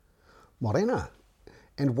Morena,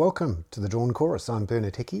 and welcome to the Dawn Chorus. I'm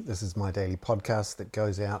Bernard Hickey. This is my daily podcast that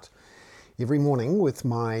goes out every morning with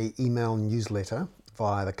my email newsletter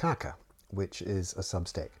via the Kaka, which is a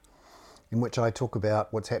Substack, in which I talk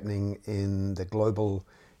about what's happening in the global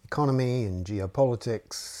economy and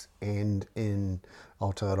geopolitics and in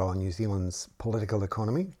Aotearoa New Zealand's political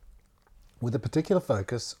economy, with a particular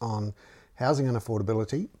focus on housing and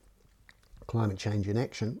affordability, climate change in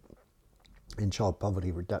action, and child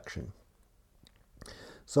poverty reduction.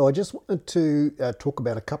 So I just wanted to talk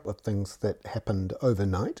about a couple of things that happened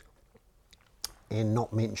overnight and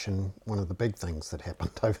not mention one of the big things that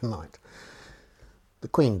happened overnight. The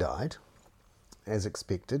Queen died, as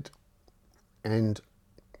expected, and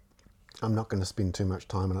I'm not going to spend too much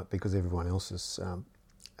time on it because everyone else is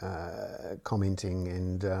commenting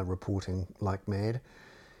and reporting like mad.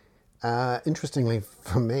 Interestingly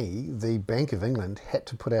for me, the Bank of England had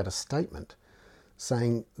to put out a statement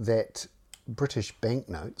saying that British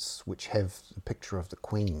banknotes, which have the picture of the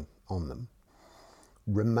Queen on them,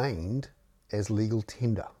 remained as legal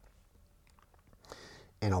tender.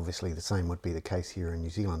 And obviously the same would be the case here in New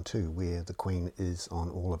Zealand too, where the Queen is on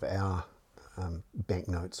all of our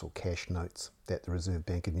banknotes or cash notes that the Reserve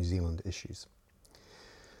Bank of New Zealand issues.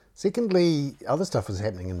 Secondly, other stuff is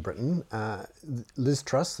happening in Britain. Liz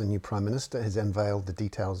Truss, the new Prime Minister, has unveiled the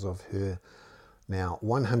details of her now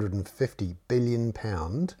 £150 billion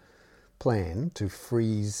plan to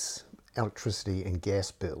freeze electricity and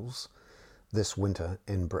gas bills this winter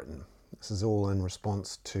in Britain. This is all in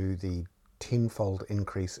response to the tenfold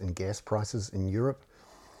increase in gas prices in Europe,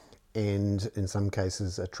 and in some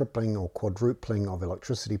cases a tripling or quadrupling of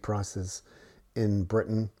electricity prices in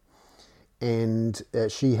Britain. And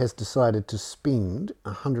she has decided to spend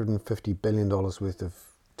 $150 billion worth of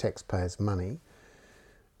taxpayers' money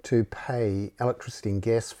to pay electricity and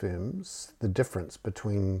gas firms the difference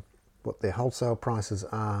between what their wholesale prices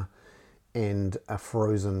are and a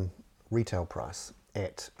frozen retail price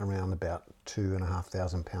at around about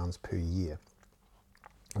 £2,500 per year.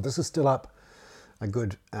 This is still up a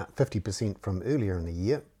good 50% from earlier in the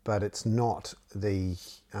year, but it's not the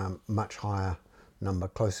much higher number,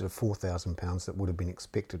 closer to £4,000 that would have been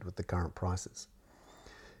expected with the current prices.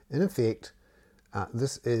 In effect,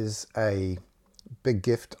 this is a big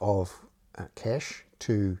gift of cash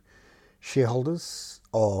to shareholders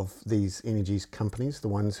of these energies companies, the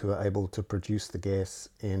ones who are able to produce the gas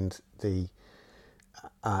and the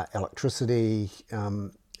electricity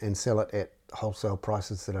and sell it at wholesale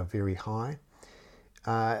prices that are very high.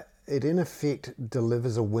 It in effect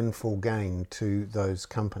delivers a windfall gain to those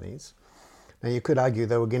companies. Now you could argue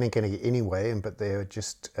they were going to get it anyway, but they're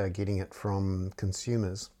just getting it from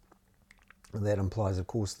consumers. And that implies, of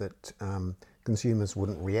course, that consumers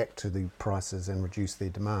wouldn't react to the prices and reduce their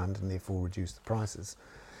demand and therefore reduce the prices.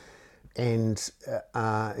 And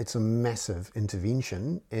it's a massive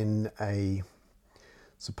intervention in a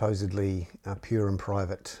supposedly pure and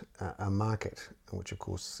private market, which of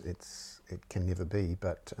course it can never be,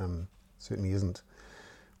 but certainly isn't,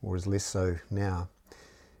 or is less so now.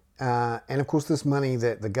 And of course this money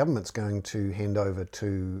that the government's going to hand over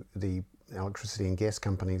to the electricity and gas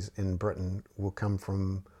companies in Britain will come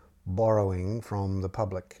from borrowing from the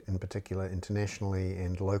public, in particular internationally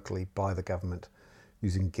and locally by the government,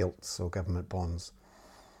 using gilts or government bonds.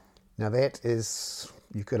 Now that is,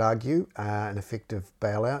 you could argue, an effective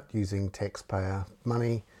bailout using taxpayer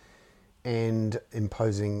money and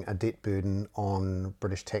imposing a debt burden on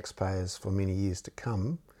British taxpayers for many years to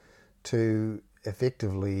come to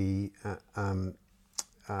effectively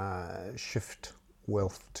shift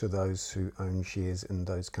wealth to those who own shares in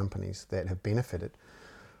those companies that have benefited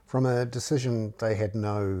from a decision they had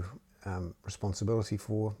no responsibility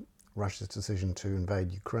for, Russia's decision to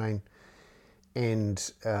invade Ukraine.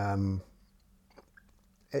 And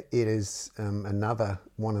it is another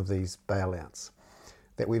one of these bailouts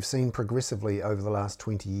that we've seen progressively over the last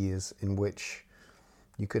 20 years, in which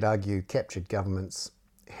you could argue captured governments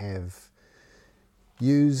have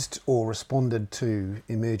used or responded to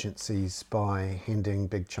emergencies by handing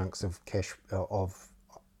big chunks of cash, of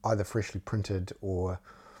either freshly printed or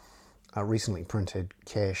recently printed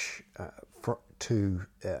cash to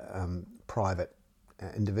private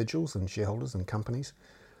individuals and shareholders and companies,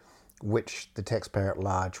 which the taxpayer at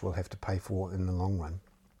large will have to pay for in the long run.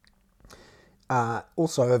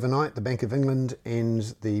 Also overnight, the Bank of England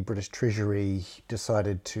and the British Treasury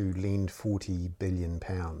decided to lend £40 billion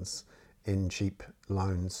in cheap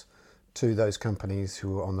loans to those companies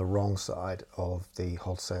who are on the wrong side of the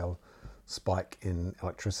wholesale spike in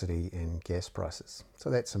electricity and gas prices. So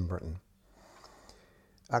that's in Britain.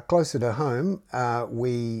 Closer to home,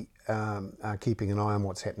 we are keeping an eye on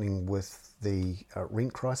what's happening with the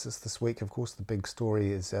rent crisis this week. Of course, the big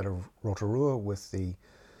story is out of Rotorua with the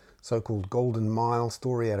so-called Golden Mile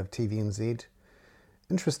story out of TVNZ.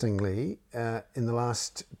 Interestingly, in the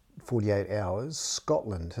last 48 hours,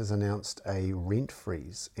 Scotland has announced a rent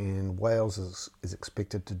freeze, and Wales is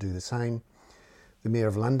expected to do the same. The Mayor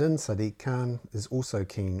of London, Sadiq Khan, is also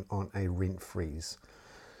keen on a rent freeze,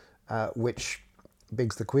 which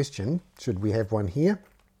begs the question, should we have one here?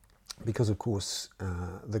 Because, of course,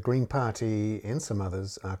 the Green Party and some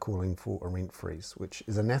others are calling for a rent freeze, which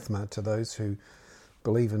is anathema to those who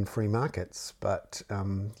believe in free markets. But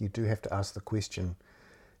you do have to ask the question,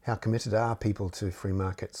 how committed are people to free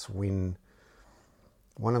markets when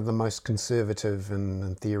one of the most conservative and,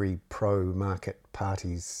 in theory, pro-market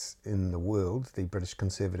parties in the world, the British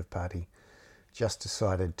Conservative Party, just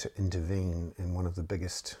decided to intervene in one of the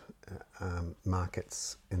biggest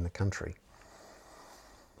markets in the country?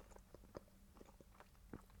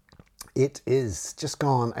 It is just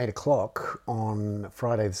gone 8 o'clock on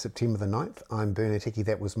Friday, September the 9th. I'm Bernard Hickey.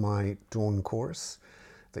 That was my dawn chorus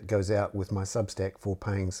that goes out with my Substack for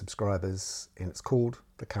paying subscribers, and it's called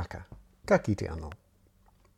The Kaka. Ka kite anō.